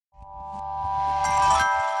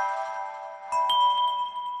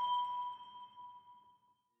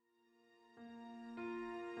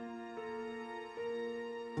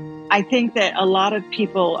I think that a lot of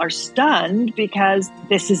people are stunned because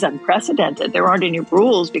this is unprecedented. There aren't any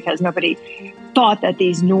rules because nobody thought that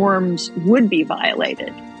these norms would be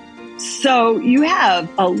violated. So you have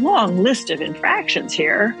a long list of infractions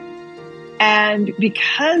here. And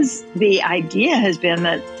because the idea has been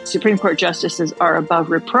that Supreme Court justices are above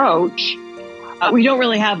reproach, we don't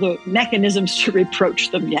really have the mechanisms to reproach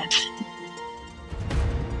them yet.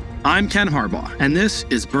 I'm Ken Harbaugh, and this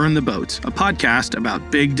is Burn the Boats, a podcast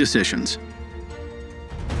about big decisions.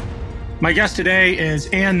 My guest today is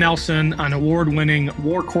Ann Nelson, an award-winning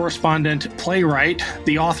war correspondent, playwright,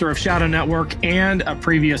 the author of Shadow Network, and a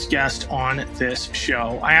previous guest on this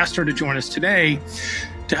show. I asked her to join us today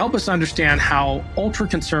to help us understand how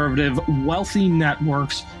ultra-conservative, wealthy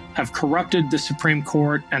networks have corrupted the Supreme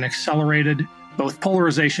Court and accelerated both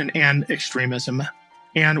polarization and extremism.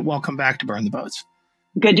 And welcome back to Burn the Boats.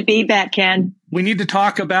 Good to be back, Ken. We need to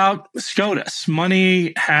talk about SCOTUS.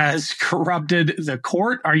 Money has corrupted the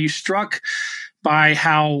court. Are you struck by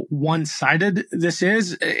how one-sided this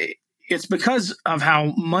is? It's because of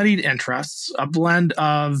how moneyed interests, a blend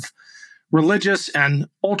of religious and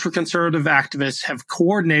ultra-conservative activists, have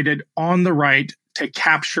coordinated on the right to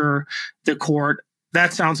capture the court.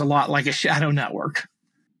 That sounds a lot like a shadow network.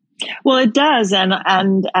 Well, it does.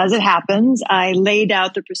 And as it happens, I laid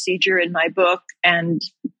out the procedure in my book and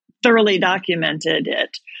thoroughly documented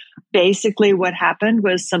it. Basically, what happened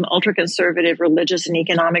was some ultra-conservative religious and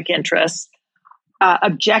economic interests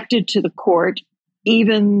objected to the court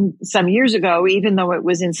even some years ago, even though it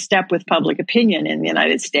was in step with public opinion in the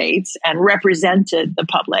United States and represented the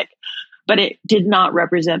public, but it did not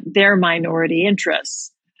represent their minority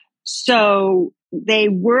interests. So they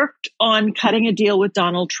worked on cutting a deal with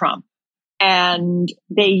Donald Trump, and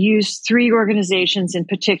they used three organizations in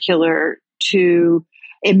particular to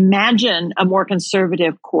imagine a more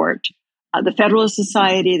conservative court: the Federalist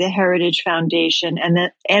Society, the Heritage Foundation, and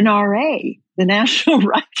the NRA, the National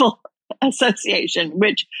Rifle Association,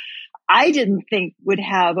 which I didn't think would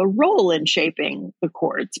have a role in shaping the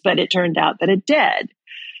courts, but it turned out that it did.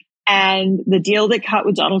 And the deal they cut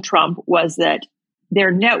with Donald Trump was that their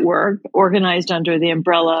network, organized under the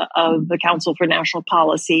umbrella of the Council for National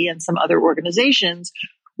Policy and some other organizations,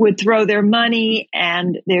 would throw their money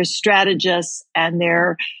and their strategists and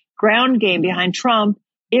their ground game behind Trump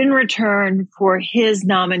in return for his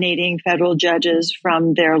nominating federal judges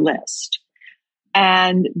from their list.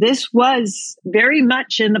 And this was very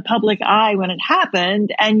much in the public eye when it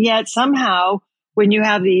happened. And yet somehow, when you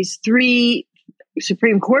have these three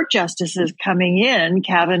Supreme Court justices coming in,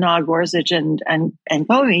 Kavanaugh, Gorsuch, and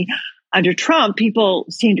Comey, under Trump, people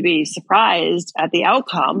seem to be surprised at the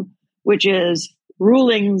outcome, which is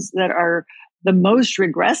rulings that are the most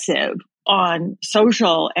regressive on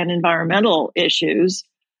social and environmental issues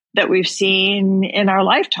that we've seen in our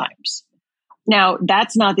lifetimes. Now,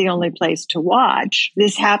 that's not the only place to watch.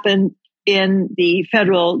 This happened in the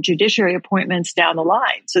federal judiciary appointments down the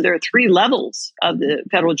line. So there are three levels of the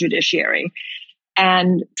federal judiciary.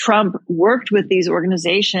 And Trump worked with these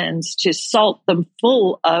organizations to salt them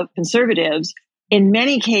full of conservatives. In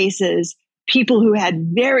many cases, people who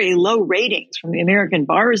had very low ratings from the American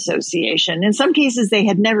Bar Association. In some cases, they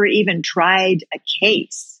had never even tried a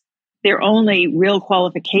case. Their only real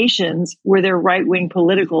qualifications were their right-wing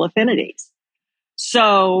political affinities.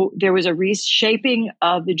 So there was a reshaping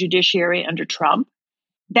of the judiciary under Trump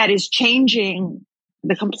that is changing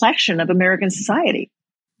the complexion of American society.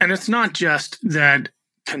 And it's not just that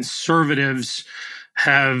conservatives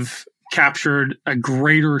have captured a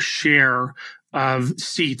greater share of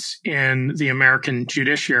seats in the American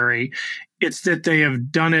judiciary. It's that they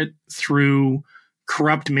have done it through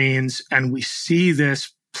corrupt means. And we see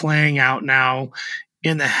this playing out now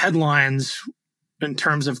in the headlines in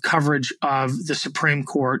terms of coverage of the Supreme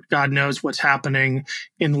Court. God knows what's happening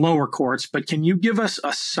in lower courts, but can you give us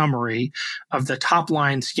a summary of the top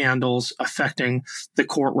line scandals affecting the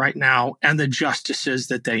court right now and the justices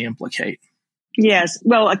that they implicate? Yes.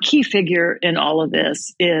 Well, a key figure in all of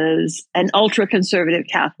this is an ultra-conservative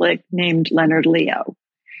Catholic named Leonard Leo.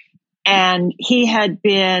 And he had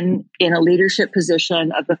been in a leadership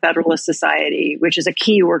position of the Federalist Society, which is a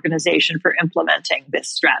key organization for implementing this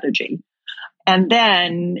strategy. And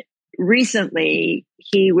then recently,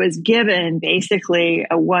 he was given basically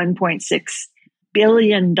a $1.6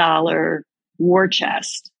 billion war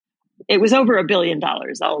chest. It was over $1 billion.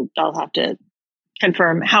 I'll have to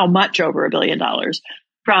confirm how much over $1 billion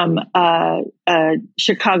from a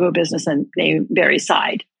Chicago businessman named Barry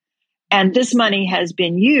Seid. And this money has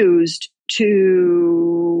been used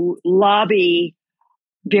to lobby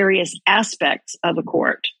various aspects of the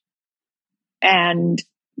court. And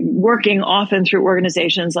working often through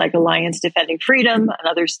organizations like Alliance Defending Freedom,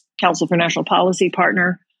 another Council for National Policy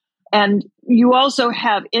partner. And you also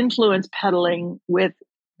have influence peddling with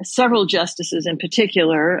several justices in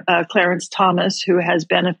particular, Clarence Thomas, who has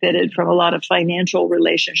benefited from a lot of financial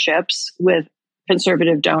relationships with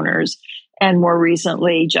conservative donors, and more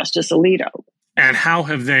recently, Justice Alito. And how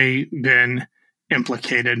have they been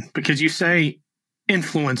implicated? Because you say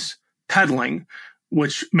influence peddling,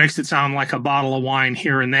 which makes it sound like a bottle of wine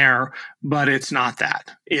here and there, but it's not that.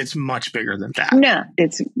 It's much bigger than that. No,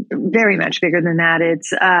 it's very much bigger than that.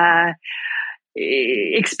 It's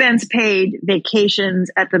expense paid vacations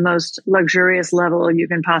at the most luxurious level you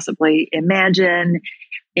can possibly imagine.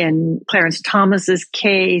 In Clarence Thomas's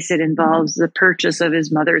case, it involves the purchase of his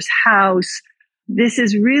mother's house. This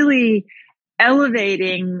is really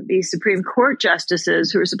elevating the Supreme Court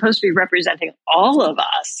justices, who are supposed to be representing all of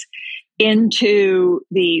us, into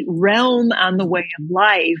the realm on the way of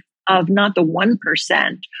life of not the 1%,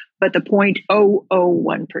 but the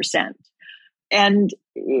 0.001%. And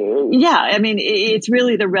yeah, I mean, it's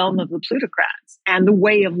really the realm of the plutocrats and the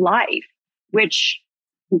way of life, which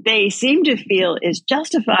they seem to feel is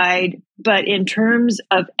justified, but in terms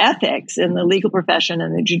of ethics in the legal profession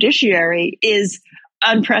and the judiciary is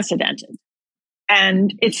unprecedented.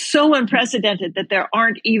 And it's so unprecedented that there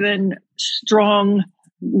aren't even strong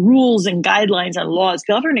rules and guidelines and laws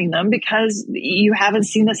governing them, because you haven't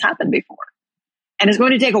seen this happen before. And it's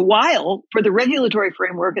going to take a while for the regulatory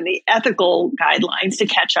framework and the ethical guidelines to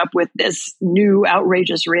catch up with this new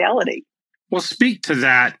outrageous reality. Well, speak to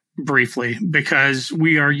that briefly, because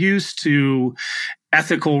we are used to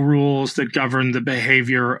ethical rules that govern the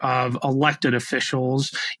behavior of elected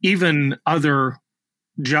officials, even other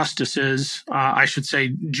justices, I should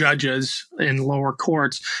say judges in lower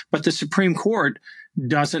courts, but the Supreme Court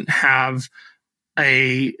doesn't have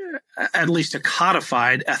at least a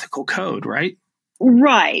codified ethical code, right?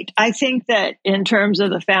 Right. I think that in terms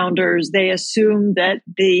of the founders, they assumed that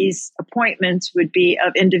these appointments would be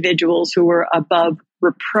of individuals who were above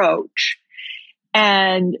reproach.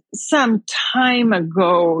 And some time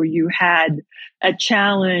ago, you had a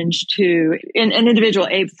challenge to an individual,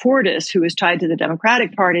 Abe Fortas, who was tied to the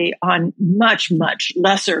Democratic Party on much, much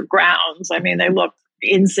lesser grounds. I mean, they look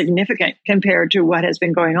insignificant compared to what has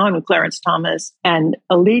been going on with Clarence Thomas and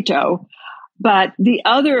Alito. But the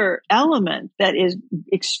other element that is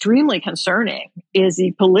extremely concerning is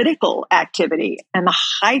the political activity and the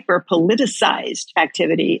hyper-politicized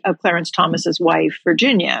activity of Clarence Thomas's wife,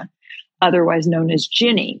 Virginia, otherwise known as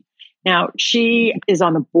Ginny. Now, she is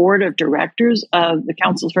on the board of directors of the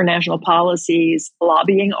Council for National Policy's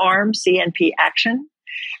lobbying arm, CNP Action.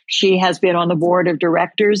 She has been on the board of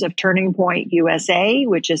directors of Turning Point USA,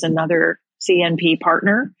 which is another CNP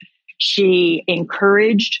partner. She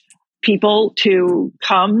encouraged people to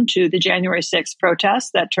come to the January 6th protests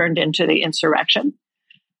that turned into the insurrection.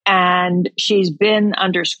 And she's been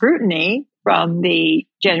under scrutiny from the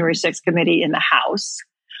January 6th committee in the House.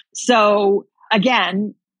 So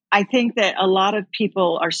again, I think that a lot of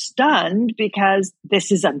people are stunned because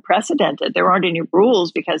this is unprecedented. There aren't any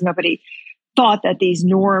rules because nobody thought that these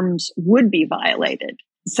norms would be violated.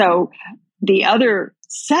 So the other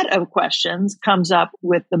set of questions comes up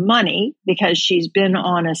with the money, because she's been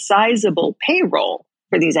on a sizable payroll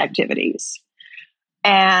for these activities.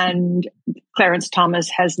 And Clarence Thomas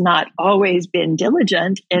has not always been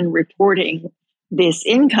diligent in reporting this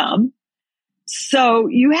income. So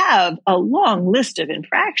you have a long list of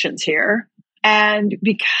infractions here. And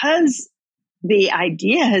because the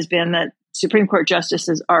idea has been that Supreme Court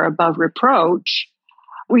justices are above reproach,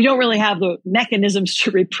 we don't really have the mechanisms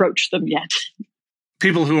to reproach them yet.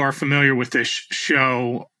 People who are familiar with this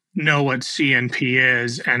show know what CNP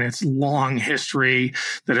is and its long history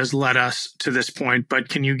that has led us to this point. But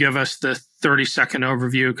can you give us the 30-second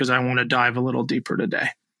overview? Because I want to dive a little deeper today.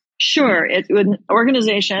 Sure. It's an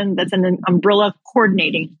organization that's an umbrella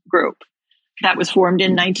coordinating group that was formed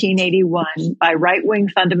in 1981 by right-wing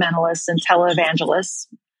fundamentalists and televangelists,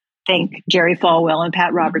 think Jerry Falwell and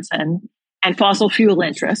Pat Robertson, and fossil fuel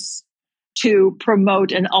interests, to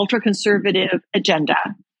promote an ultra-conservative agenda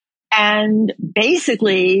and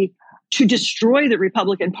basically to destroy the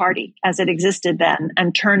Republican Party as it existed then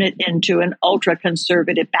and turn it into an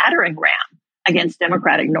ultra-conservative battering ram against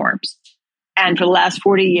democratic norms. And for the last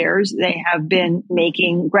 40 years, they have been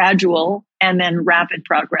making gradual and then rapid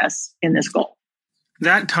progress in this goal.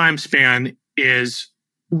 That time span is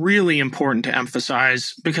really important to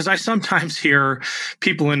emphasize, because I sometimes hear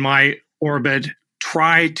people in my orbit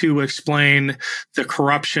try to explain the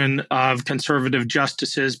corruption of conservative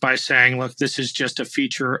justices by saying, look, this is just a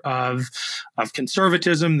feature of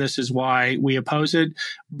conservatism. This is why we oppose it.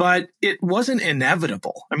 But it wasn't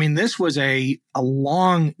inevitable. I mean, this was a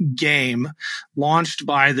long game launched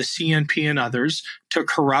by the CNP and others to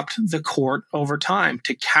corrupt the court over time,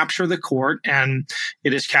 to capture the court. And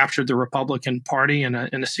it has captured the Republican Party in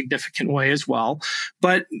a significant way as well.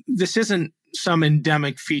 But this isn't some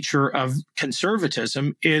endemic feature of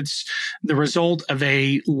conservatism. It's the result of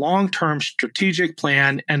a long-term strategic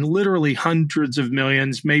plan and literally hundreds of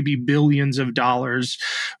millions, maybe billions of dollars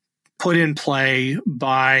put in play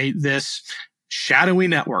by this shadowy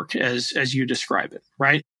network, as you describe it,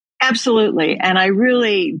 right? Absolutely. And I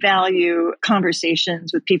really value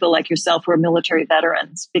conversations with people like yourself who are military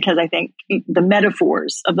veterans, because I think the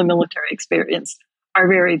metaphors of the military experience are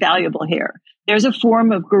very valuable here. There's a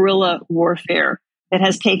form of guerrilla warfare that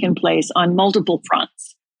has taken place on multiple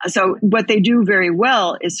fronts. So what they do very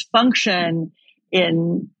well is function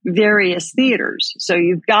in various theaters. So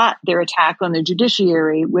you've got their attack on the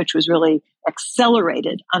judiciary, which was really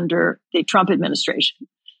accelerated under the Trump administration.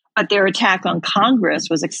 But their attack on Congress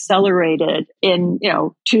was accelerated in,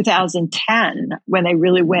 2010, when they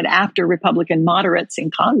really went after Republican moderates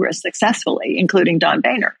in Congress successfully, including Don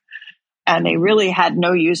Boehner. And they really had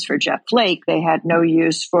no use for Jeff Flake. They had no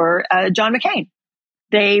use for John McCain.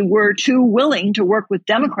 They were too willing to work with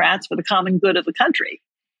Democrats for the common good of the country.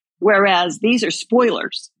 Whereas these are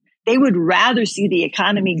spoilers. They would rather see the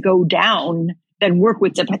economy go down than work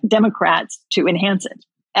with Democrats to enhance it.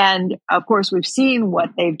 And of course, we've seen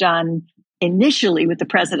what they've done initially with the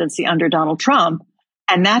presidency under Donald Trump.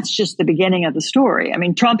 And that's just the beginning of the story. I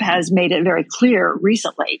mean, Trump has made it very clear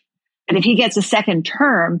recently that if he gets a second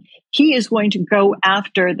term, he is going to go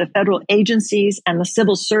after the federal agencies and the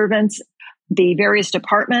civil servants, the various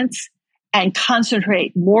departments, and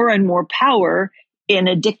concentrate more and more power in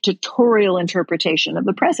a dictatorial interpretation of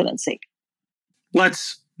the presidency.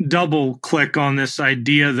 Let's double click on this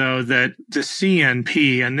idea, though, that the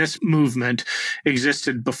CNP and this movement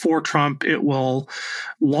existed before Trump. It will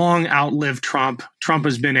long outlive Trump. Trump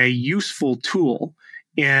has been a useful tool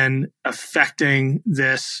in affecting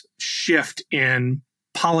this shift in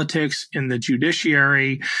politics, in the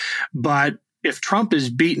judiciary. But if Trump is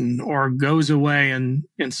beaten or goes away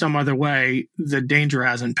in some other way, the danger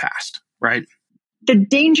hasn't passed, right? The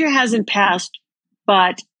danger hasn't passed,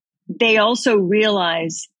 but they also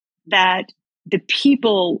realize that the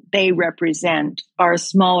people they represent are a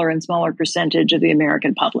smaller and smaller percentage of the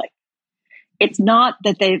American public. It's not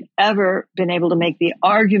that they've ever been able to make the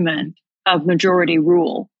argument of majority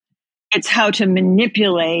rule. It's how to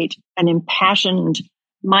manipulate an impassioned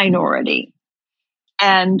minority.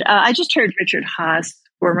 And I just heard Richard Haass,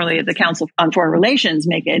 formerly of the Council on Foreign Relations,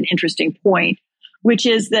 make an interesting point, which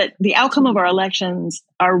is that the outcome of our elections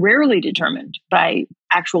are rarely determined by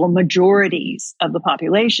actual majorities of the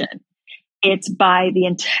population. It's by the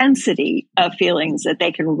intensity of feelings that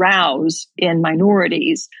they can rouse in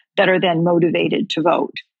minorities that are then motivated to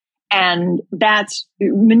vote. And that's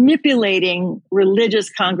manipulating religious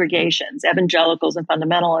congregations, evangelicals and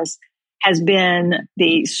fundamentalists, has been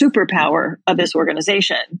the superpower of this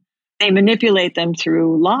organization. They manipulate them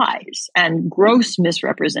through lies and gross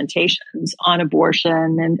misrepresentations on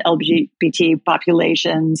abortion and LGBT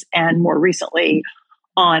populations, and more recently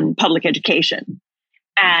on public education,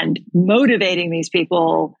 and motivating these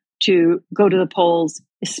people to go to the polls,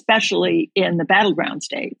 especially in the battleground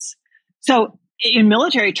states. So in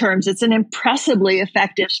military terms, it's an impressively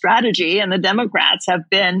effective strategy, and the Democrats have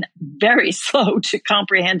been very slow to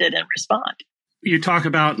comprehend it and respond. You talk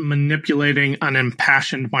about manipulating an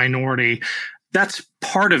impassioned minority. That's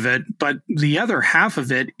part of it, but the other half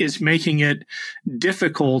of it is making it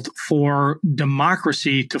difficult for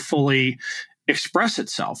democracy to fully express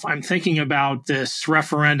itself. I'm thinking about this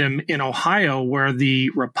referendum in Ohio where the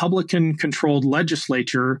Republican-controlled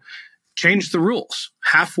legislature changed the rules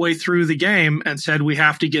halfway through the game and said we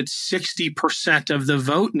have to get 60% of the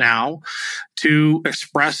vote now to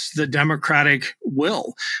express the Democratic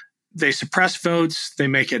will. They suppress votes, they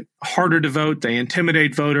make it harder to vote, they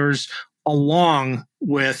intimidate voters, along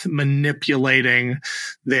with manipulating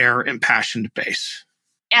their impassioned base.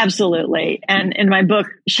 Absolutely. And in my book,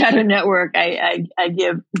 Shadow Network, I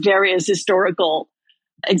give various historical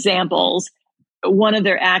examples. One of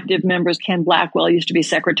their active members, Ken Blackwell, used to be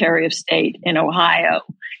Secretary of State in Ohio.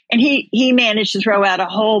 And he managed to throw out a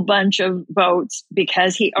whole bunch of votes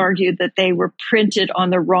because he argued that they were printed on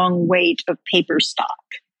the wrong weight of paper stock.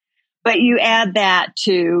 But you add that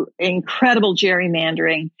to incredible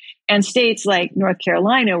gerrymandering, and states like North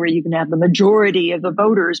Carolina, where you can have the majority of the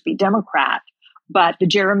voters be Democrat, but the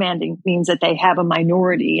gerrymandering means that they have a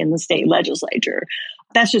minority in the state legislature.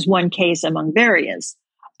 That's just one case among various.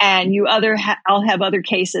 And I'll have other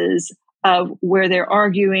cases of where they're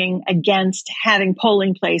arguing against having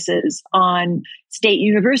polling places on state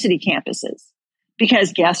university campuses.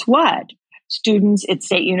 Because guess what? Students at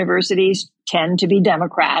state universities tend to be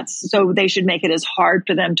Democrats, so they should make it as hard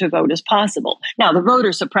for them to vote as possible. Now, the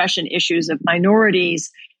voter suppression issues of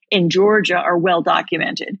minorities in Georgia are well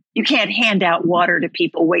documented. You can't hand out water to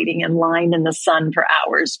people waiting in line in the sun for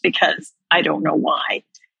hours because I don't know why.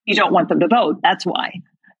 You don't want them to vote. That's why.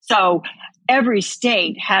 So every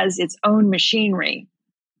state has its own machinery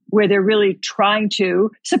where they're really trying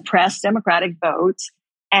to suppress Democratic votes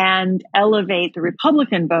and elevate the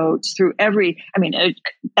Republican votes through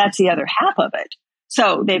that's the other half of it.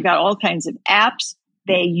 So they've got all kinds of apps.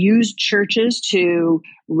 They use churches to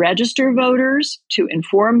register voters, to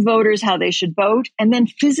inform voters how they should vote, and then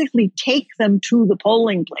physically take them to the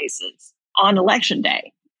polling places on election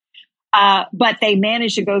day. But they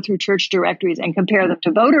manage to go through church directories and compare them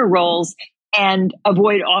to voter rolls and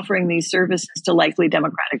avoid offering these services to likely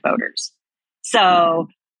Democratic voters. So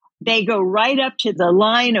they go right up to the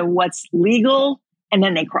line of what's legal, and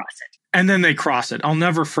then they cross it. I'll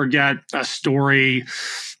never forget a story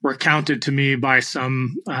recounted to me by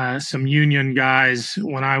some union guys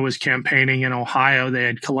when I was campaigning in Ohio. They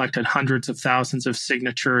had collected hundreds of thousands of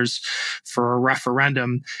signatures for a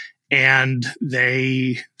referendum, and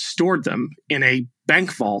they stored them in a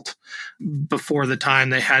bank vault before the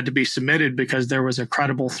time they had to be submitted because there was a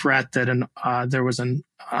credible threat that there was an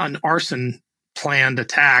arson planned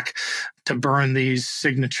attack to burn these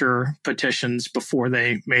signature petitions before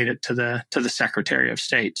they made it to the Secretary of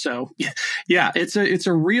State. So yeah, it's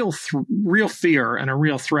a real fear and a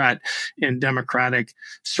real threat in Democratic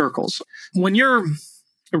circles. When you're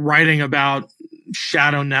writing about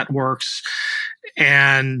shadow networks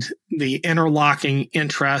and the interlocking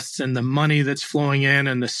interests and the money that's flowing in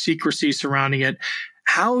and the secrecy surrounding it,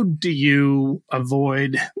 how do you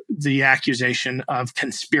avoid the accusation of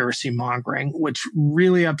conspiracy mongering, which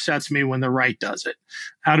really upsets me when the right does it?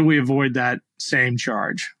 How do we avoid that same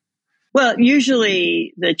charge? Well,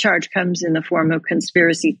 usually the charge comes in the form of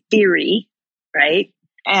conspiracy theory, right?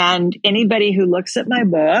 And anybody who looks at my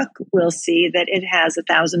book will see that it has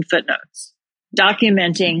 1,000 footnotes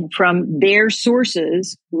documenting from their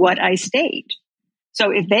sources what I state.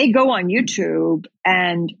 So if they go on YouTube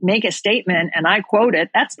and make a statement and I quote it,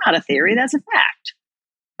 that's not a theory, that's a fact,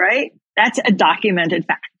 right? That's a documented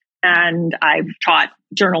fact. And I've taught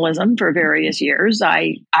journalism for various years.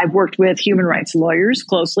 I've worked with human rights lawyers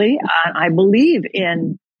closely. I believe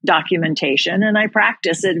in documentation and I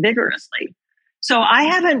practice it vigorously. So I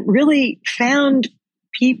haven't really found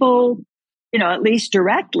people, at least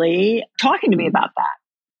directly talking to me about that.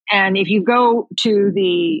 And if you go to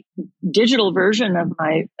the digital version of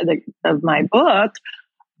my book,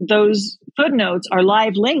 those footnotes are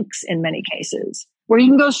live links in many cases, where you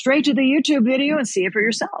can go straight to the YouTube video and see it for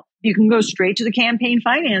yourself. You can go straight to the campaign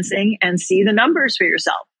financing and see the numbers for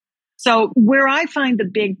yourself. So where I find the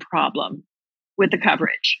big problem with the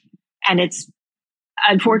coverage, and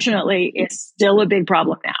unfortunately, it's still a big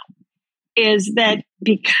problem now, is that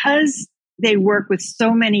because they work with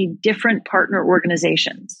so many different partner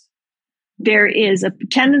organizations, there is a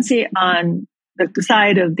tendency on the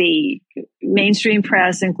side of the mainstream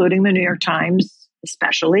press, including the New York Times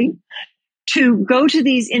especially, to go to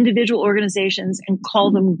these individual organizations and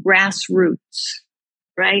call them grassroots,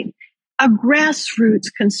 right? A grassroots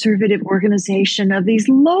conservative organization of these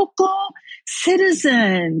local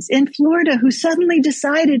citizens in Florida who suddenly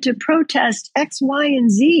decided to protest X, Y, and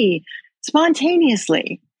Z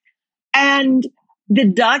spontaneously. And the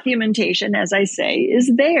documentation, as I say,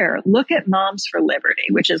 is there. Look at Moms for Liberty,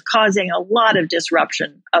 which is causing a lot of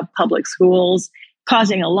disruption of public schools,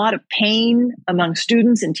 causing a lot of pain among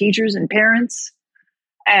students and teachers and parents,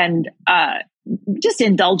 and just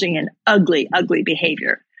indulging in ugly, ugly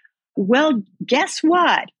behavior. Well, guess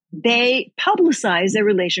what? They publicize their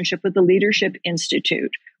relationship with the Leadership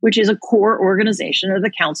Institute, which is a core organization of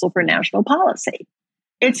the Council for National Policy.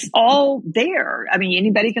 It's all there. I mean,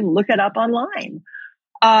 anybody can look it up online.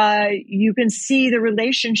 You can see the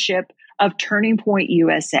relationship of Turning Point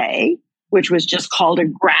USA, which was just called a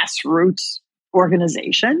grassroots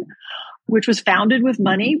organization, which was founded with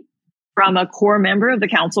money from a core member of the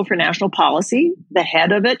Council for National Policy. The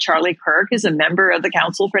head of it, Charlie Kirk, is a member of the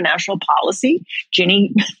Council for National Policy.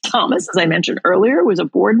 Ginny Thomas, as I mentioned earlier, was a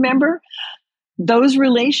board member. Those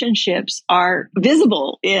relationships are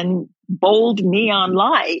visible in bold neon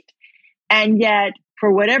light. And yet,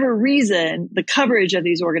 for whatever reason, the coverage of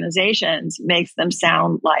these organizations makes them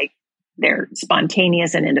sound like They're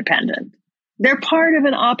spontaneous and independent. They're part of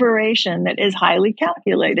an operation that is highly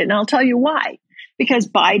calculated. And I'll tell you why. Because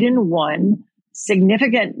Biden won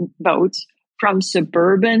significant votes from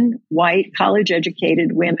suburban, white,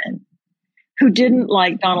 college-educated women who didn't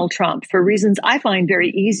like Donald Trump for reasons I find very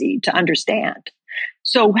easy to understand.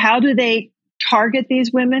 So how do they target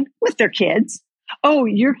these women? With their kids. Oh,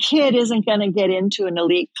 your kid isn't going to get into an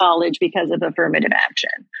elite college because of affirmative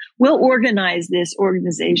action. We'll organize this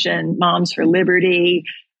organization, Moms for Liberty,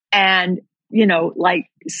 and,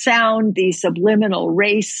 sound the subliminal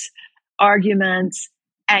race arguments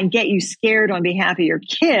and get you scared on behalf of your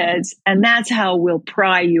kids. And that's how we'll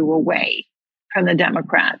pry you away from the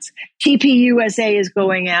Democrats. TPUSA is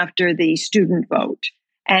going after the student vote,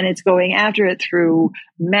 and it's going after it through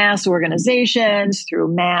mass organizations,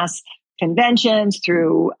 through mass conventions,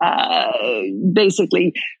 through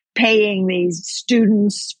basically paying these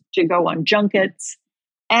students to go on junkets,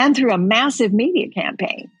 and through a massive media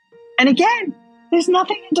campaign. And again, there's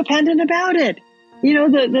nothing independent about it.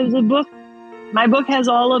 The book, my book has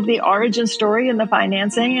all of the origin story and the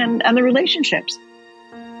financing and the relationships.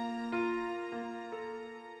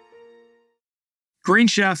 Green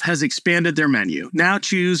Chef has expanded their menu. Now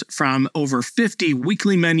choose from over 50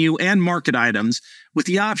 weekly menu and market items with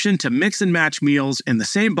the option to mix and match meals in the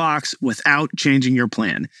same box without changing your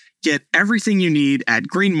plan. Get everything you need at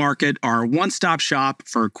Green Market, our one-stop shop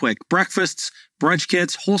for quick breakfasts, brunch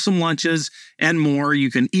kits, wholesome lunches, and more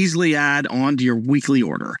you can easily add on to your weekly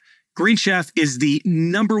order. Green Chef is the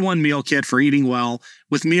 #1 meal kit for eating well,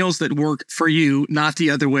 with meals that work for you, not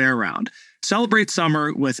the other way around. Celebrate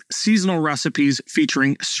summer with seasonal recipes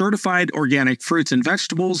featuring certified organic fruits and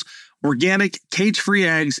vegetables, organic cage-free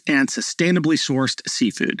eggs, and sustainably sourced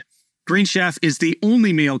seafood. Green Chef is the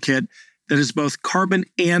only meal kit that is both carbon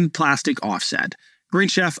and plastic offset. Green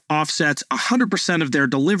Chef offsets 100% of their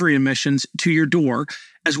delivery emissions to your door,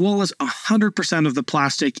 as well as 100% of the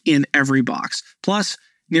plastic in every box. Plus,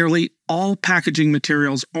 nearly all packaging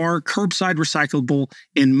materials are curbside recyclable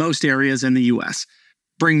in most areas in the U.S.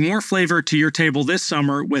 Bring more flavor to your table this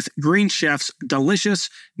summer with Green Chef's delicious,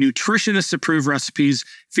 nutritionist-approved recipes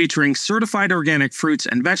featuring certified organic fruits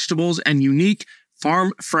and vegetables and unique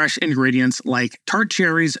farm-fresh ingredients like tart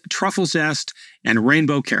cherries, truffle zest, and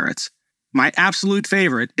rainbow carrots. My absolute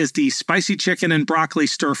favorite is the spicy chicken and broccoli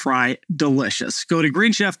stir-fry. Delicious. Go to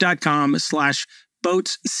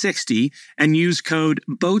greenchef.com/boats60 and use code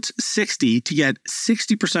BOATS60 to get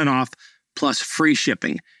 60% off plus free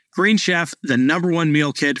shipping. Green Chef, the #1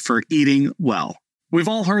 meal kit for eating well. We've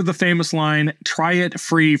all heard the famous line, try it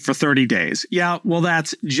free for 30 days. Yeah, well,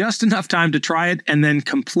 that's just enough time to try it and then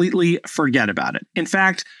completely forget about it. In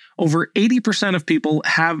fact, over 80% of people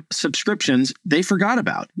have subscriptions they forgot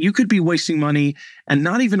about. You could be wasting money and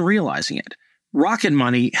not even realizing it. Rocket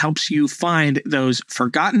Money helps you find those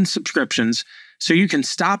forgotten subscriptions so you can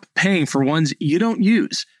stop paying for ones you don't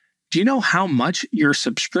use. Do you know how much your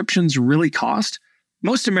subscriptions really cost?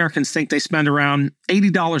 Most Americans think they spend around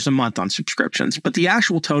 $80 a month on subscriptions, but the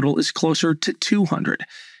actual total is closer to $200.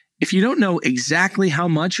 If you don't know exactly how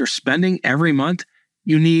much you're spending every month,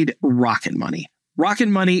 you need Rocket Money. Rocket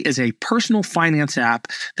Money is a personal finance app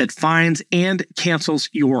that finds and cancels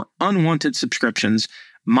your unwanted subscriptions,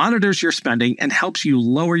 monitors your spending, and helps you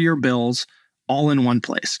lower your bills all in one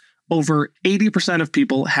place. Over 80% of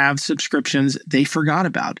people have subscriptions they forgot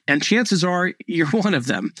about, and chances are you're one of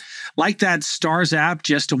them. Like that Stars app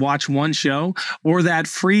just to watch one show, or that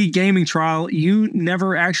free gaming trial you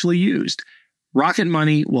never actually used. Rocket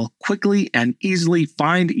Money will quickly and easily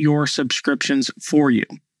find your subscriptions for you.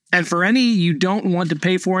 And for any you don't want to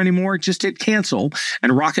pay for anymore, just hit cancel,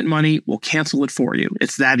 and Rocket Money will cancel it for you.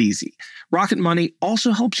 It's that easy. Rocket Money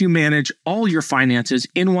also helps you manage all your finances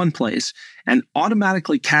in one place and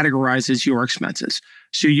automatically categorizes your expenses,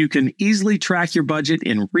 so you can easily track your budget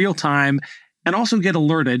in real time and also get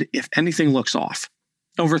alerted if anything looks off.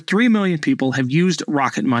 Over 3 million people have used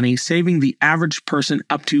Rocket Money, saving the average person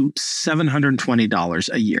up to $720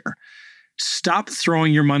 a year. Stop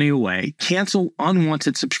throwing your money away, cancel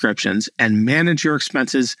unwanted subscriptions, and manage your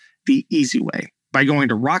expenses the easy way by going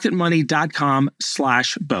to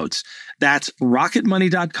rocketmoney.com/boats. That's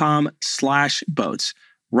rocketmoney.com/boats.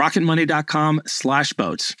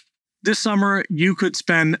 rocketmoney.com/boats. This summer, you could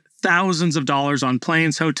spend thousands of dollars on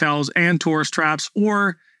planes, hotels, and tourist traps,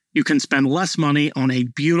 or you can spend less money on a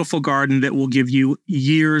beautiful garden that will give you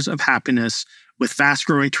years of happiness with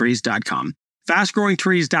fastgrowingtrees.com.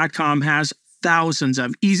 FastGrowingTrees.com has thousands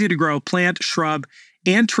of easy-to-grow plant, shrub,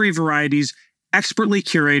 and tree varieties expertly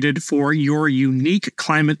curated for your unique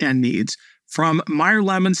climate and needs, from Meyer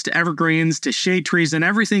lemons to evergreens to shade trees and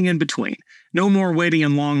everything in between. No more waiting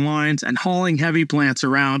in long lines and hauling heavy plants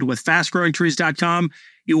around. With FastGrowingTrees.com,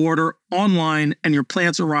 you order online and your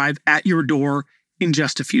plants arrive at your door in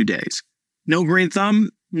just a few days. No green thumb?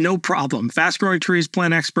 No problem. Fast Growing Trees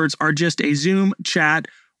plant experts are just a Zoom, chat,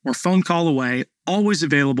 or phone call away, always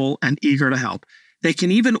available and eager to help. They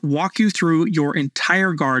can even walk you through your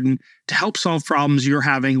entire garden to help solve problems you're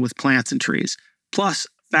having with plants and trees. Plus,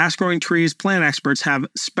 Fast Growing Trees plant experts have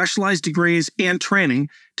specialized degrees and training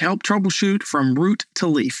to help troubleshoot from root to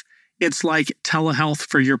leaf. It's like telehealth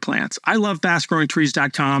for your plants. I love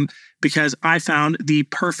FastGrowingTrees.com because I found the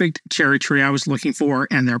perfect cherry tree I was looking for,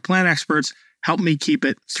 and their plant experts helped me keep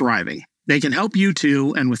it thriving. They can help you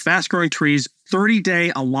too, and with Fast Growing Trees'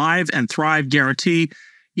 30-day Alive and Thrive guarantee,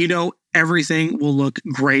 you know everything will look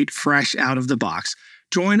great fresh out of the box.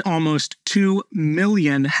 Join almost 2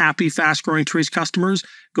 million happy Fast Growing Trees customers.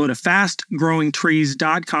 Go to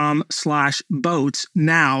fastgrowingtrees.com/boats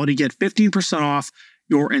now to get 15% off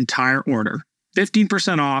your entire order.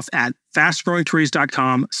 15% off at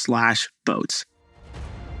fastgrowingtrees.com/boats.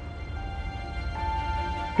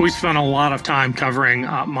 We spent a lot of time covering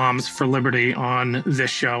Moms for Liberty on this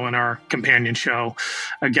show and our companion show,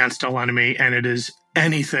 Against All Enemy, and it is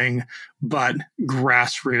anything but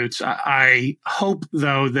grassroots. I hope,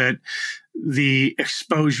 though, that the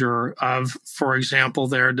exposure of, for example,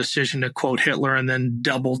 their decision to quote Hitler and then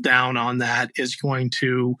double down on that is going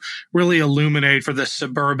to really illuminate for the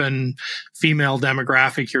suburban female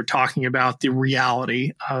demographic you're talking about the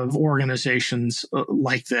reality of organizations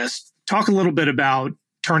like this. Talk a little bit about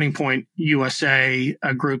Turning Point USA,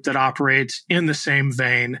 a group that operates in the same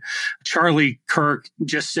vein. Charlie Kirk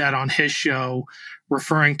just said on his show,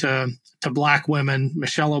 referring to Black women,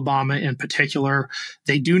 Michelle Obama in particular,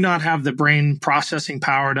 they do not have the brain processing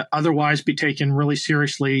power to otherwise be taken really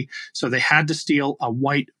seriously, so they had to steal a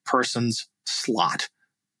white person's slot,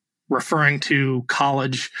 referring to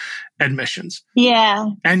college admissions. Yeah.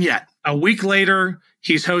 And yet, a week later,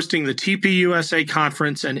 he's hosting the TPUSA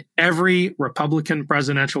conference, and every Republican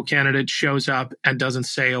presidential candidate shows up and doesn't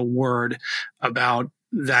say a word about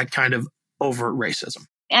that kind of overt racism.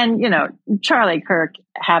 And, Charlie Kirk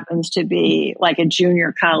happens to be like a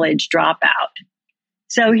junior college dropout.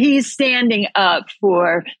 So he's standing up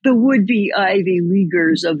for the would-be Ivy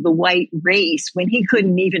Leaguers of the white race when he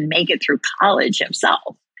couldn't even make it through college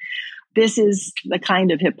himself. This is the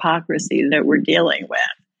kind of hypocrisy that we're dealing with.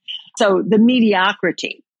 So the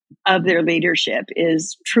mediocrity of their leadership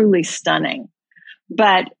is truly stunning.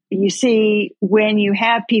 But you see, when you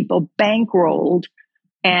have people bankrolled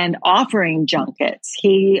and offering junkets,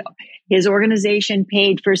 his organization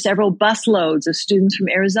paid for several busloads of students from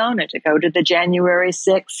Arizona to go to the January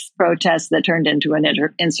 6th protests that turned into an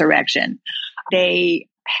insurrection. They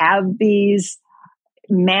have these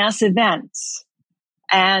mass events.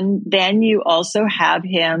 And then you also have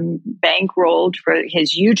him bankrolled for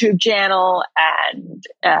his YouTube channel and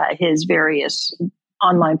his various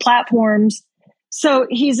online platforms. So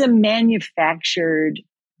he's a manufactured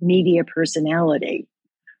media personality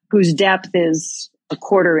whose depth is a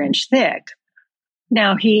quarter-inch thick.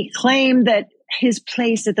 Now, he claimed that his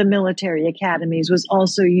place at the military academies was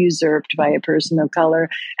also usurped by a person of color.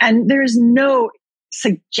 And there's no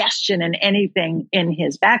suggestion in anything in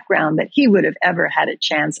his background that he would have ever had a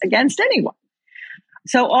chance against anyone.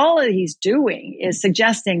 So all that he's doing is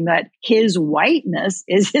suggesting that his whiteness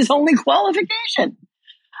is his only qualification,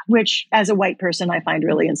 which as a white person, I find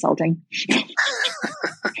really insulting.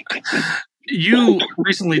 You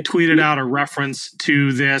recently tweeted out a reference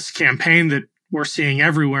to this campaign that we're seeing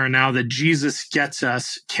everywhere now, the Jesus Gets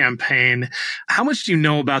Us campaign. How much do you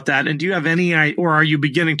know about that? And do you have any, or are you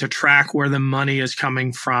beginning to track where the money is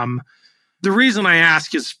coming from? The reason I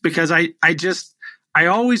ask is because I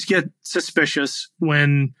always get suspicious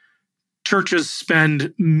when churches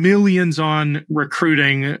spend millions on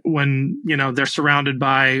recruiting when, they're surrounded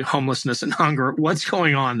by homelessness and hunger. What's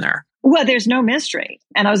going on there? Well, there's no mystery.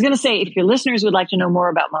 And I was going to say, if your listeners would like to know more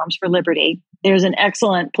about Moms for Liberty, there's an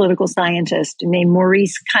excellent political scientist named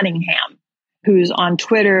Maurice Cunningham, who's on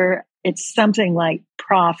Twitter. It's something like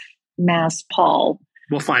Prof. Mass Paul.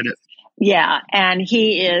 We'll find it. Yeah. And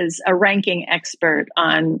he is a ranking expert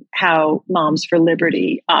on how Moms for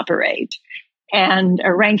Liberty operate. And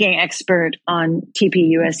a ranking expert on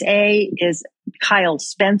TPUSA is Kyle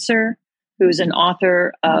Spencer, who's an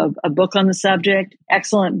author of a book on the subject.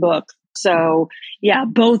 Excellent book. So, yeah,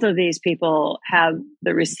 both of these people have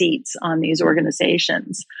the receipts on these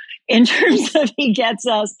organizations. In terms of He Gets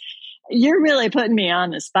Us, you're really putting me on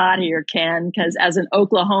the spot here, Ken, because as an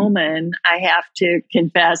Oklahoman, I have to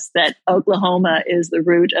confess that Oklahoma is the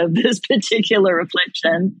root of this particular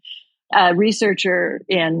affliction. A researcher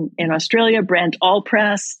in Australia, Brent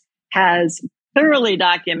Allpress, has thoroughly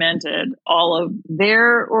documented all of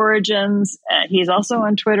their origins. He's also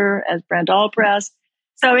on Twitter as Brent Allpress.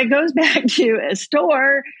 So it goes back to a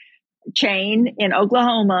store chain in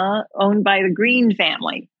Oklahoma owned by the Green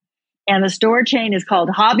family. And the store chain is called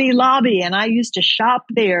Hobby Lobby. And I used to shop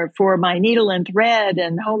there for my needle and thread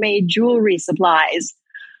and homemade jewelry supplies.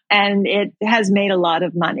 And it has made a lot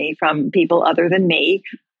of money from people other than me.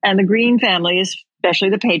 And the Green family, especially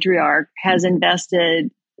the patriarch, has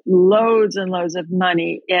invested loads and loads of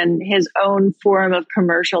money in his own form of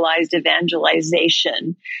commercialized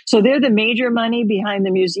evangelization. So they're the major money behind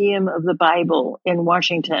the Museum of the Bible in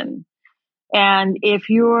Washington. And if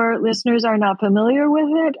your listeners are not familiar with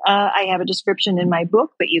it, I have a description in my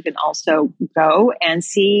book, but you can also go and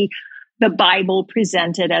see the Bible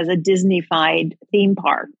presented as a Disney-fied theme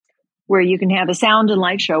park, where you can have a sound and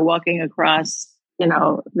light show walking across,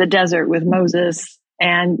 the desert with Moses,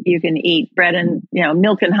 and you can eat bread and,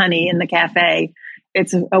 milk and honey in the cafe.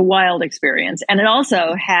 It's a wild experience. And it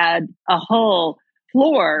also had a whole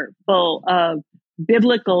floor full of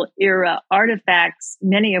biblical era artifacts,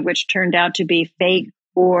 many of which turned out to be fake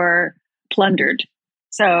or plundered.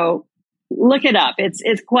 So look it up.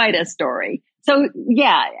 It's quite a story. So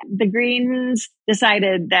yeah, the Greens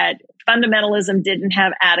decided that fundamentalism didn't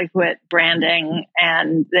have adequate branding,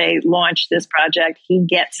 and they launched this project, He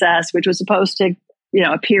Gets Us, which was supposed to,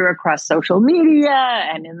 appear across social media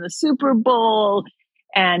and in the Super Bowl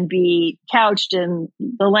and be couched in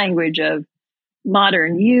the language of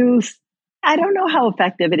modern youth. I don't know how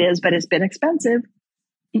effective it is, but it's been expensive.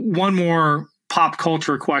 One more pop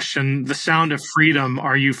culture question. The Sound of Freedom.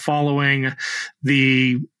 Are you following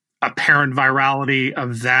the apparent virality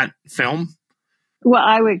of that film? Well,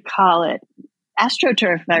 I would call it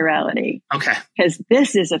AstroTurf virality. Okay. Because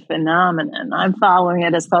this is a phenomenon. I'm following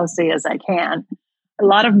it as closely as I can. A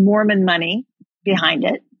lot of Mormon money behind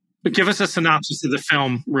it. But give us a synopsis of the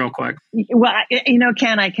film real quick. Well,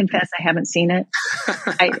 Ken, I confess I haven't seen it.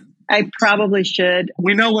 I probably should.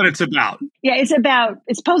 We know what it's about. Yeah, it's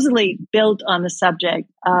supposedly built on the subject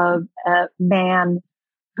of a man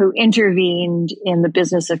who intervened in the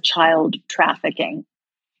business of child trafficking.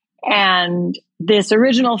 And this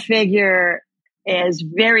original figure is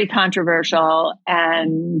very controversial,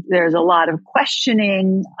 and there's a lot of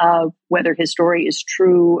questioning of whether his story is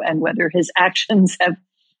true and whether his actions have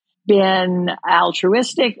been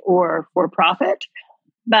altruistic or for profit.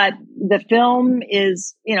 But the film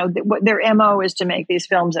is, their MO is to make these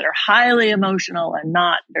films that are highly emotional and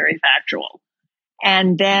not very factual.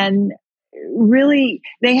 And then really,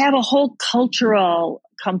 they have a whole cultural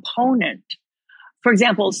component. For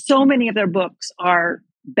example, so many of their books are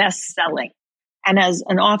best-selling. And as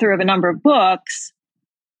an author of a number of books,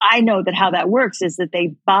 I know that how that works is that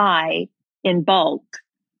they buy in bulk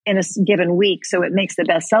in a given week. So it makes the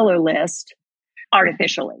bestseller list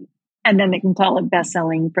artificially. And then they can call it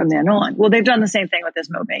best-selling from then on. Well, they've done the same thing with this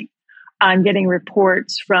movie. I'm getting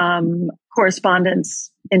reports from correspondents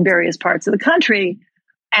in various parts of the country,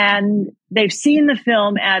 and they've seen the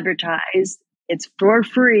film advertised. It's for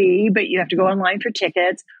free, but you have to go online for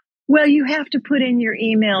tickets. Well, you have to put in your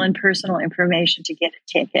email and personal information to get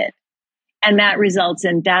a ticket. And that results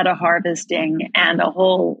in data harvesting and a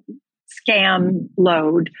whole scam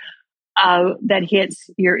load that hits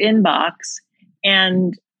your inbox.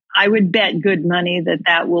 And I would bet good money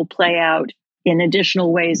that will play out in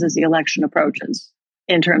additional ways as the election approaches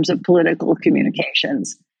in terms of political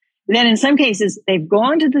communications. Then in some cases, they've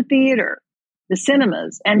gone to the theater, the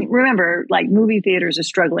cinemas. And remember, like movie theaters are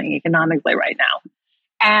struggling economically right now.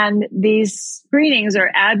 And these screenings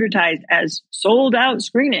are advertised as sold out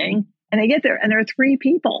screening. And they get there and there are 3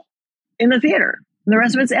 people in the theater and the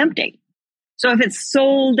rest of it's empty. So if it's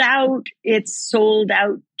sold out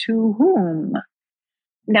to whom?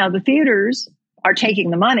 Now, the theaters are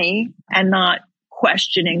taking the money and not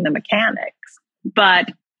questioning the mechanics,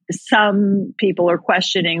 but some people are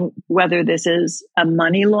questioning whether this is a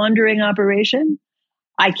money laundering operation.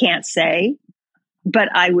 I can't say, but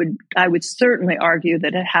I would certainly argue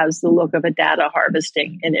that it has the look of a data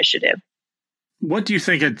harvesting initiative. What do you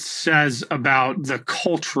think it says about the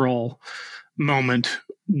cultural moment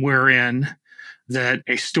we're in, that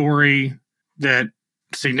a story that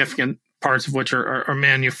significant parts of which are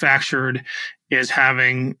manufactured is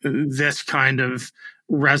having this kind of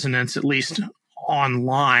resonance, at least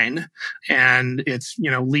online, and its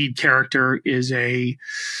lead character is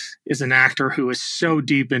an actor who is so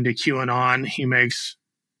deep into QAnon he makes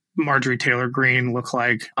Marjorie Taylor Greene look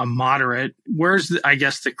like a moderate? Where's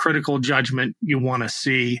the critical judgment you want to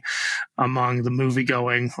see among the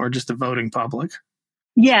movie-going or just the voting public?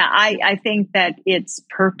 Yeah, I think that its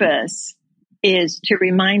purpose is to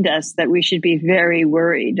remind us that we should be very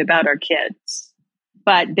worried about our kids,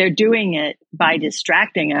 but they're doing it by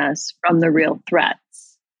distracting us from the real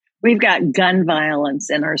threats. We've got gun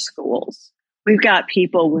violence in our schools. We've got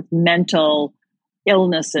people with mental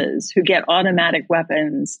illnesses who get automatic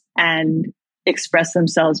weapons and express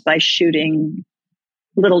themselves by shooting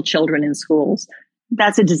little children in schools.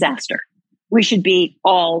 That's a disaster. We should be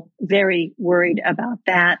all very worried about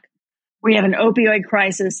that. We have an opioid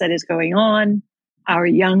crisis that is going on. Our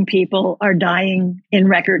young people are dying in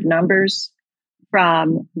record numbers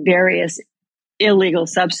from various illegal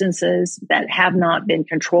substances that have not been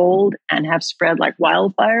controlled and have spread like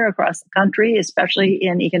wildfire across the country, especially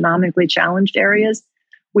in economically challenged areas.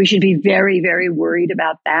 We should be very, very worried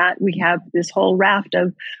about that. We have this whole raft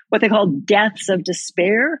of what they call deaths of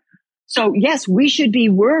despair. So yes, we should be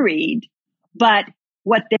worried. But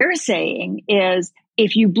what they're saying is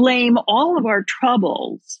if you blame all of our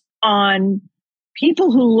troubles on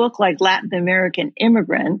people who look like Latin American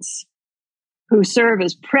immigrants who serve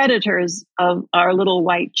as predators of our little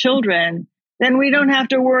white children, then we don't have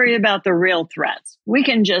to worry about the real threats. We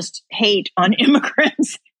can just hate on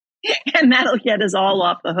immigrants and that'll get us all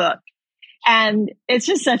off the hook. And it's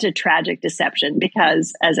just such a tragic deception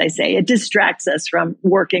because, as I say, it distracts us from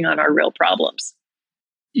working on our real problems.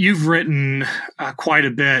 You've written quite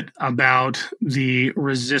a bit about the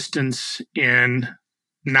resistance in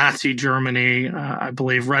Nazi Germany. I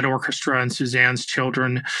believe Red Orchestra and Suzanne's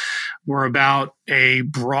Children were about a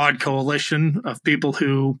broad coalition of people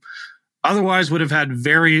who otherwise would have had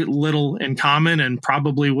very little in common and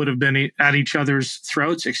probably would have been at each other's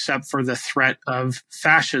throats except for the threat of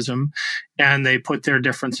fascism. And they put their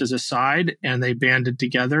differences aside and they banded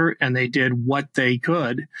together and they did what they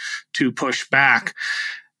could to push back.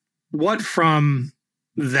 What from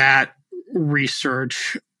that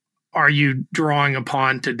research are you drawing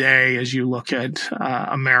upon today as you look at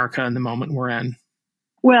America and the moment we're in?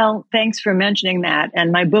 Well, thanks for mentioning that.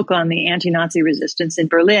 And my book on the anti-Nazi resistance in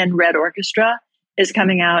Berlin, Red Orchestra, is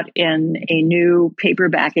coming out in a new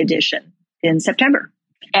paperback edition in September.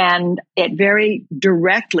 And it very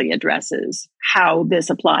directly addresses how this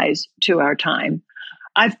applies to our time.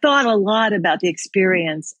 I've thought a lot about the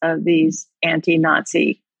experience of these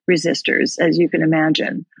anti-Nazi resistors, as you can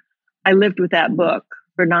imagine. I lived with that book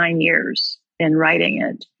for 9 years in writing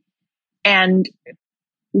it. And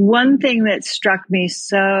one thing that struck me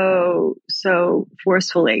so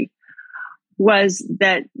forcefully was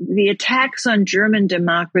that the attacks on German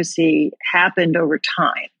democracy happened over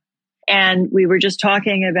time. And we were just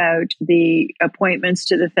talking about the appointments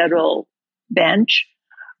to the federal bench.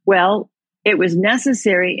 Well, it was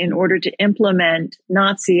necessary in order to implement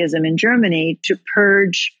Nazism in Germany to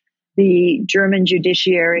purge the German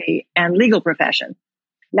judiciary and legal profession.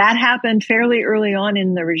 That happened fairly early on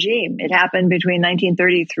in the regime. It happened between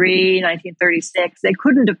 1933, 1936. They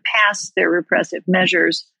couldn't have passed their repressive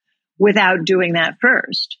measures without doing that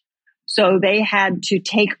first. So they had to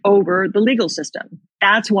take over the legal system.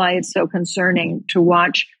 That's why it's so concerning to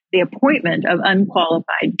watch the appointment of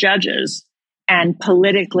unqualified judges and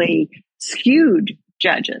politically skewed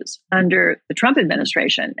judges under the Trump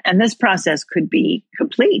administration. And this process could be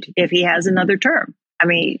complete if he has another term. I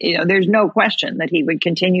mean, there's no question that he would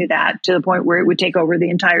continue that to the point where it would take over the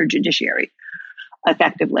entire judiciary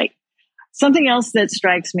effectively. Something else that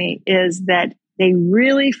strikes me is that they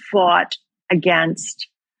really fought against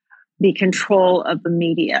the control of the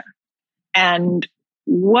media. And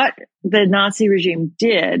what the Nazi regime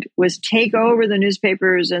did was take over the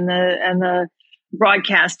newspapers and the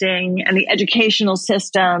broadcasting and the educational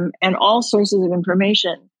system and all sources of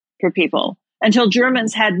information for people, until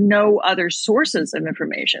Germans had no other sources of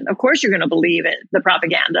information. Of course, you're going to believe it, the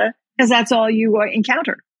propaganda, because that's all you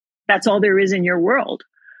encounter. That's all there is in your world.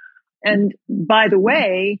 And by the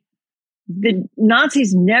way, the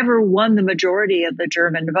Nazis never won the majority of the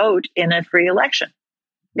German vote in a free election.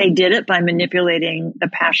 They did it by manipulating the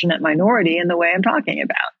passionate minority in the way I'm talking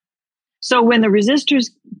about. So when the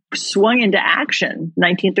resistors swung into action,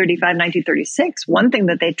 1935, 1936, one thing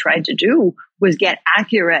that they tried to do was get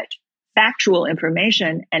accurate factual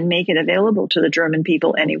information and make it available to the German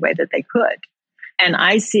people any way that they could. And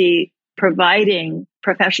I see providing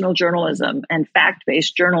professional journalism and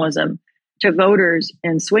fact-based journalism to voters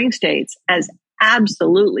in swing states as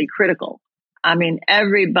absolutely critical. I mean,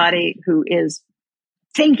 everybody who is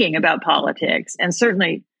thinking about politics and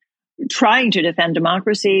certainly trying to defend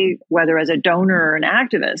democracy, whether as a donor or an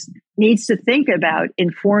activist, needs to think about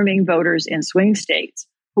informing voters in swing states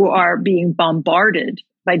who are being bombarded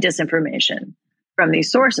by disinformation from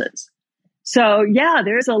these sources. So yeah,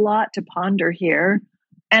 there's a lot to ponder here.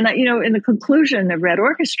 And, in the conclusion of Red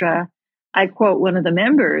Orchestra, I quote one of the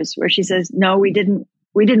members where she says, no, we didn't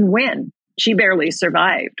win. She barely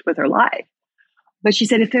survived with her life. But she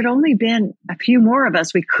said, if there'd only been a few more of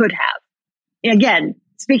us, we could have. Again,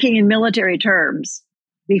 speaking in military terms,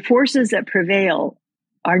 the forces that prevail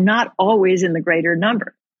are not always in the greater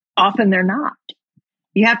number. Often they're not.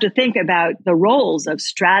 You have to think about the roles of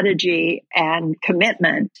strategy and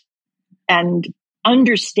commitment and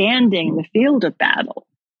understanding the field of battle.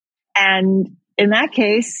 And in that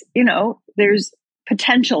case, there's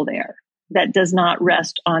potential there that does not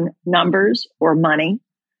rest on numbers or money.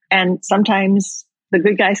 And sometimes the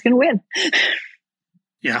good guys can win.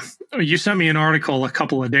 Yeah. You sent me an article a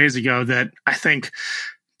couple of days ago that I think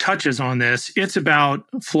touches on this. It's about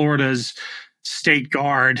Florida's State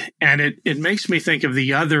Guard, and it makes me think of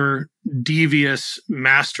the other devious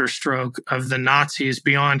masterstroke of the Nazis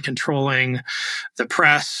beyond controlling the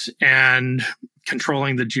press and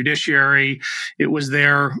controlling the judiciary. It was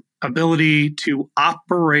their ability to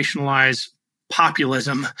operationalize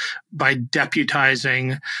populism by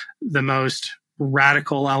deputizing the most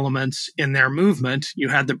radical elements in their movement. You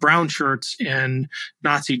had the brown shirts in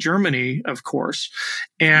Nazi Germany, of course,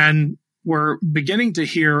 and we're beginning to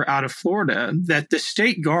hear out of Florida that the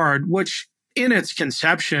State Guard, which in its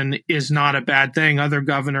conception is not a bad thing. Other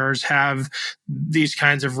governors have these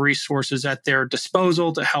kinds of resources at their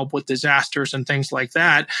disposal to help with disasters and things like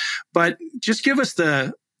that. But just give us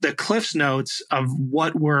the Cliff's Notes of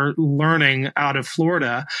what we're learning out of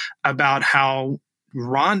Florida about how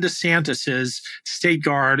Ron DeSantis's State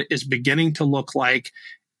Guard is beginning to look like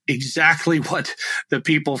exactly what the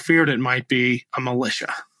people feared it might be, a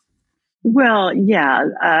militia. Well, yeah,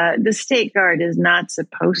 the State Guard is not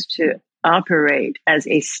supposed to operate as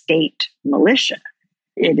a state militia.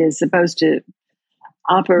 It is supposed to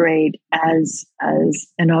operate as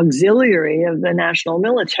an auxiliary of the national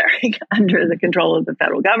military under the control of the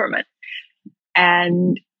federal government.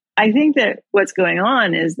 And I think that what's going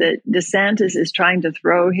on is that DeSantis is trying to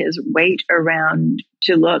throw his weight around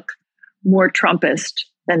to look more Trumpist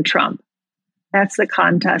than Trump. That's the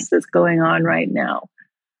contest that's going on right now.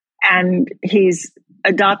 And he's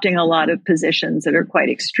adopting a lot of positions that are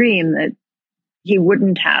quite extreme that he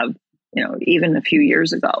wouldn't have, even a few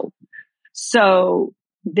years ago. So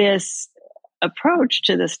this approach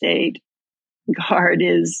to the State Guard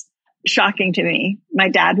is shocking to me. My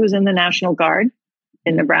dad was in the National Guard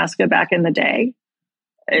in Nebraska back in the day.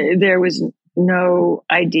 There was no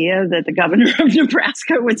idea that the governor of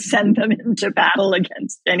Nebraska would send them into battle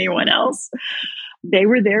against anyone else. They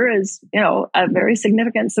were there as, a very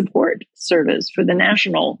significant support service for the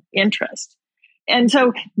national interest. And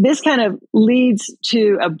so this kind of leads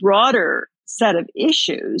to a broader set of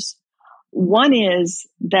issues. One is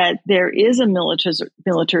that there is a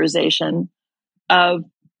militarization of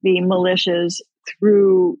the militias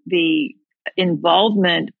through the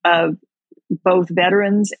involvement of both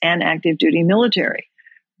veterans and active duty military,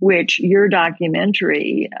 which your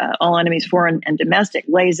documentary, All Enemies Foreign and Domestic,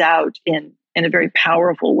 lays out in a very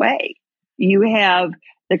powerful way. You have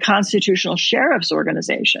the Constitutional Sheriff's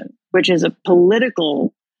Organization, which is a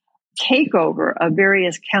political takeover of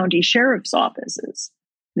various county sheriff's offices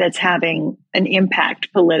that's having an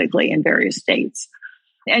impact politically in various states.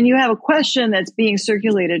 And you have a question that's being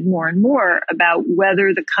circulated more and more about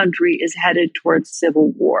whether the country is headed towards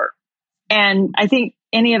civil war. And I think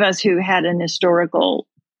any of us who had an historical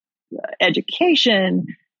education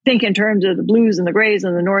think in terms of the blues and the grays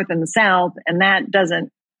and the North and the South, and that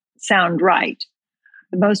doesn't sound right.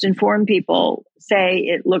 The most informed people say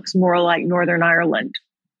it looks more like Northern Ireland,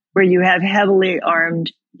 where you have heavily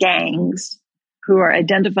armed gangs who are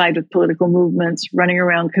identified with political movements running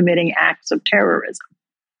around committing acts of terrorism.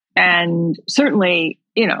 And certainly,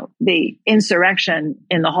 the insurrection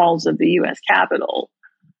in the halls of the U.S. Capitol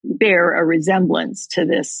bear a resemblance to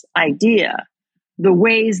this idea. The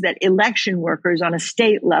ways that election workers on a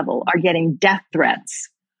state level are getting death threats,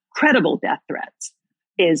 credible death threats,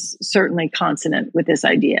 is certainly consonant with this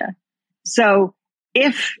idea. So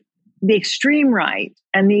if the extreme right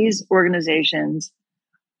and these organizations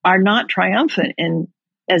are not triumphant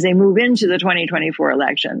as they move into the 2024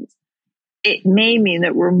 elections, it may mean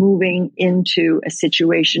that we're moving into a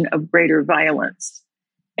situation of greater violence.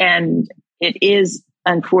 And it is,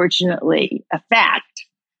 unfortunately, a fact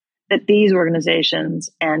that these organizations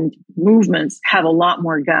and movements have a lot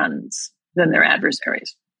more guns than their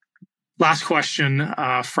adversaries. Last question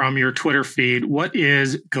from your Twitter feed. What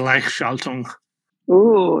is Gleichschaltung?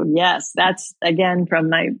 Oh, yes. That's, again, from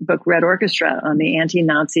my book, Red Orchestra, on the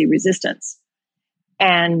anti-Nazi resistance.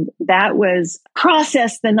 And that was a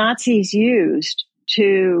process the Nazis used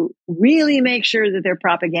to really make sure that their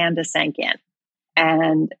propaganda sank in,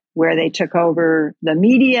 and where they took over the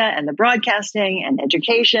media and the broadcasting and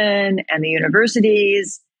education and the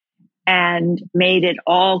universities and made it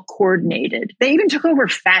all coordinated. They even took over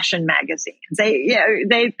fashion magazines.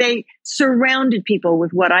 They surrounded people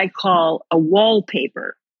with what I call a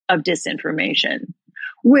wallpaper of disinformation,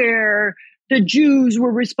 where the Jews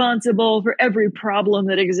were responsible for every problem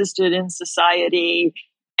that existed in society,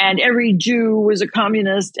 and every Jew was a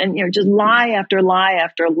communist, and just lie after lie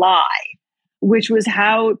after lie, which was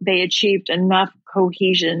how they achieved enough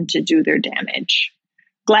cohesion to do their damage.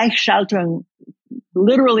 Gleichschaltung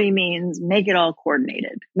literally means make it all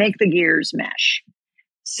coordinated, make the gears mesh.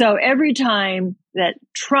 So every time that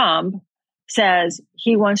Trump says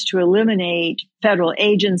he wants to eliminate federal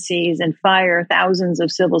agencies and fire thousands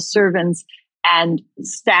of civil servants and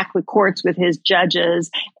stack the courts with his judges,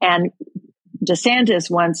 and DeSantis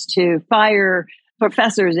wants to fire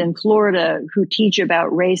professors in Florida who teach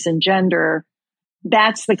about race and gender,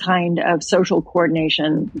 that's the kind of social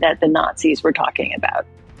coordination that the Nazis were talking about.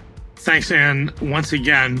 Thanks, Anne, once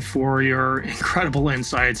again for your incredible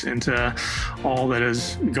insights into all that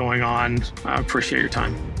is going on. I appreciate your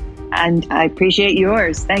time. And I appreciate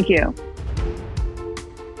yours. Thank you.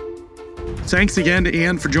 Thanks again to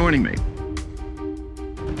Anne for joining me.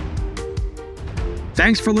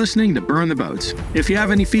 Thanks for listening to Burn the Boats. If you have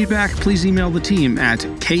any feedback, please email the team at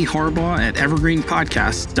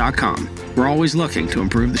kharbaugh@evergreenpodcasts.com. We're always looking to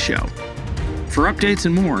improve the show. For updates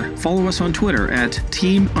and more, follow us on Twitter at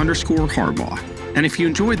 @team_Harbaugh. And if you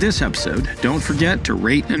enjoyed this episode, don't forget to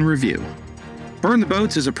rate and review. Burn the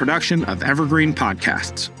Boats is a production of Evergreen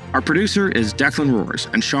Podcasts. Our producer is Declan Roars,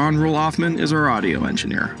 and Sean Rule-Hoffman is our audio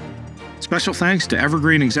engineer. Special thanks to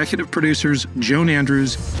Evergreen executive producers Joan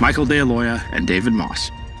Andrews, Michael DeAloia, and David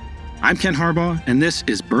Moss. I'm Ken Harbaugh, and this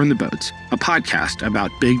is Burn the Boats, a podcast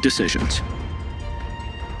about big decisions.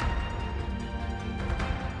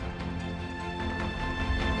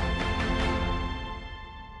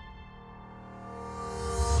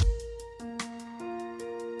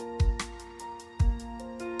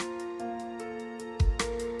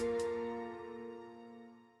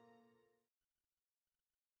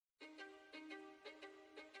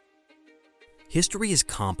 History is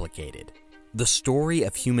complicated. The story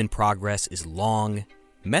of human progress is long,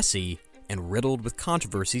 messy, and riddled with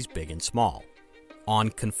controversies big and small.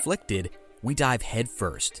 On Conflicted, we dive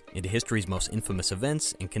headfirst into history's most infamous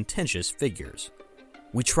events and contentious figures.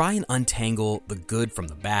 We try and untangle the good from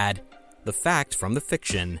the bad, the fact from the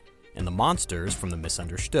fiction, and the monsters from the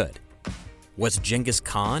misunderstood. Was Genghis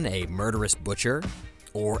Khan a murderous butcher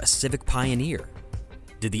or a civic pioneer?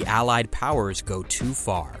 Did the Allied powers go too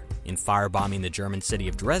far in firebombing the German city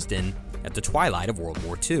of Dresden at the twilight of World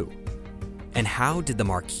War II? And how did the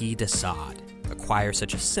Marquis de Sade acquire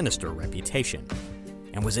such a sinister reputation?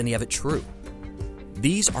 And was any of it true?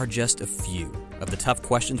 These are just a few of the tough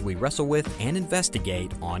questions we wrestle with and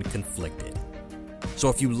investigate on Conflicted. So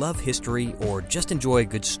if you love history or just enjoy a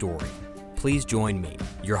good story, please join me,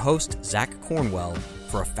 your host, Zach Cornwell,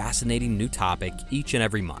 for a fascinating new topic each and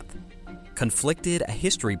every month. Conflicted, a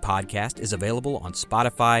history podcast, is available on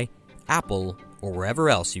Spotify, Apple, or wherever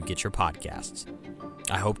else you get your podcasts.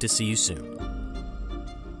 I hope to see you soon.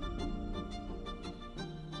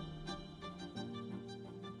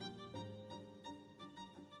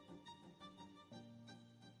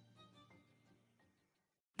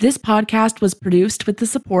 This podcast was produced with the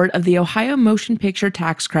support of the Ohio Motion Picture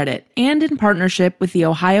Tax Credit and in partnership with the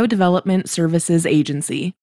Ohio Development Services Agency.